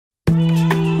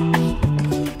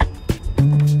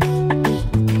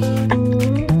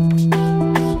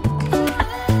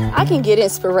get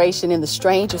inspiration in the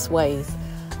strangest ways.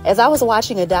 As I was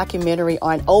watching a documentary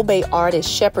on Obey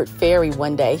artist Shepard Fairey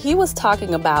one day, he was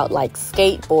talking about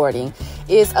skateboarding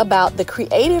is about the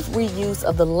creative reuse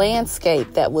of the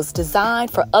landscape that was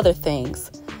designed for other things.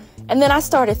 And then I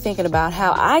started thinking about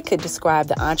how I could describe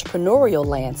the entrepreneurial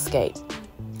landscape.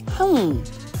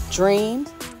 Dream,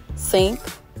 sink,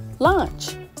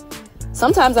 launch.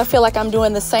 Sometimes I feel like I'm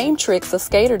doing the same tricks a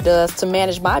skater does to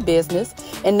manage my business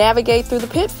and navigate through the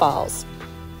pitfalls.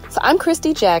 So I'm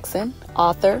Christy Jackson,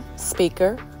 author,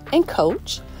 speaker, and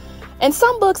coach. And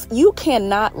some books you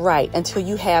cannot write until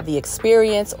you have the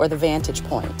experience or the vantage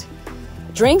point.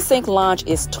 Dream, Sink, Launch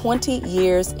is 20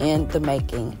 years in the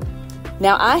making.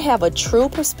 Now I have a true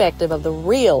perspective of the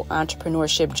real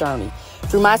entrepreneurship journey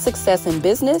through my success in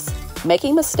business,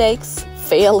 making mistakes,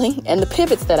 failing, and the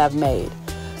pivots that I've made.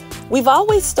 We've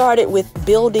always started with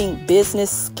building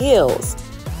business skills,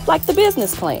 like the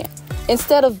business plan,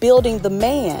 instead of building the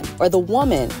man or the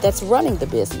woman that's running the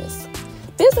business.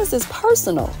 Business is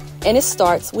personal, and it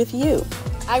starts with you.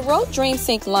 I wrote Dream,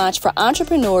 Sink, Launch for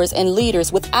entrepreneurs and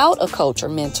leaders without a coach or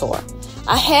mentor.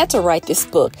 I had to write this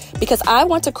book because I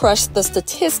want to crush the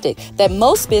statistic that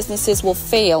most businesses will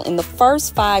fail in the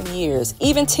first 5 years,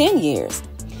 even 10 years.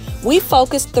 We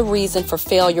focused the reason for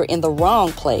failure in the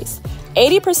wrong place.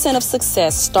 80% of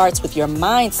success starts with your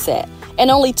mindset,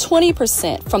 and only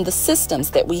 20% from the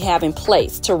systems that we have in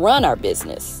place to run our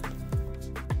business.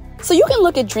 So you can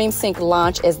look at Dream, Sink,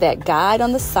 Launch as that guide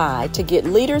on the side to get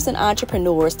leaders and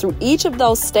entrepreneurs through each of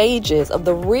those stages of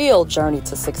the real journey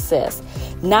to success,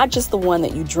 not just the one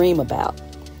that you dream about.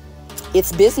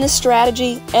 It's business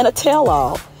strategy and a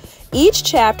tell-all. Each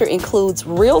chapter includes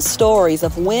real stories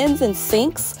of wins and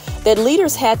sinks that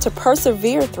leaders had to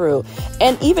persevere through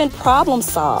and even problem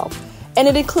solve. And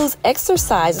it includes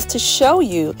exercises to show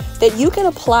you that you can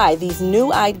apply these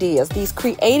new ideas, these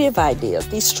creative ideas,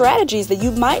 these strategies that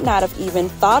you might not have even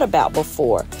thought about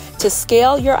before to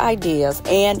scale your ideas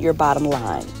and your bottom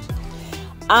line.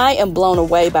 I am blown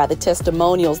away by the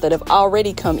testimonials that have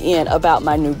already come in about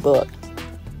my new book.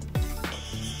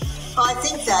 Well, I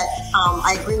think that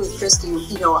I agree with Christy.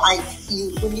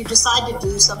 When you decide to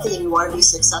do something and you want to be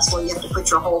successful, you have to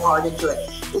put your whole heart into it.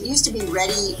 It used to be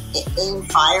ready, aim,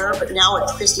 fire, but now what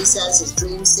Christy says is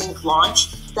dream, sink,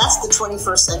 launch. That's the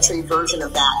 21st century version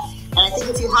of that. And I think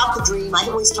if you have the dream, I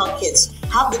always tell kids,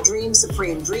 have the dream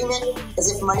supreme. Dream it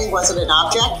as if money wasn't an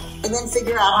object, and then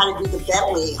figure out how to do the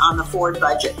Bentley on the Ford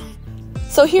budget.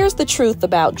 So here's the truth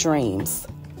about dreams.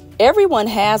 Everyone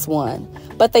has one,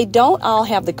 but they don't all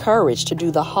have the courage to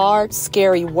do the hard,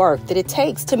 scary work that it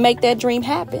takes to make that dream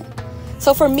happen.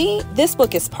 So for me, this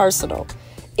book is personal.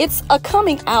 It's a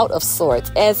coming out of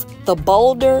sorts as the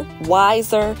bolder,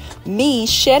 wiser me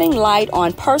shedding light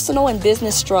on personal and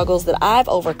business struggles that I've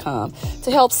overcome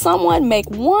to help someone make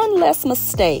one less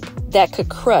mistake that could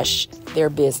crush their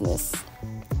business.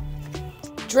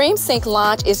 Dream, Sink,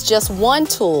 Launch is just one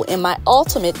tool in my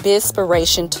ultimate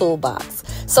Bizspiration toolbox.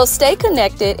 So stay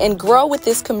connected and grow with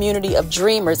this community of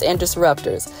dreamers and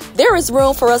disruptors. There is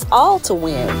room for us all to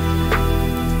win.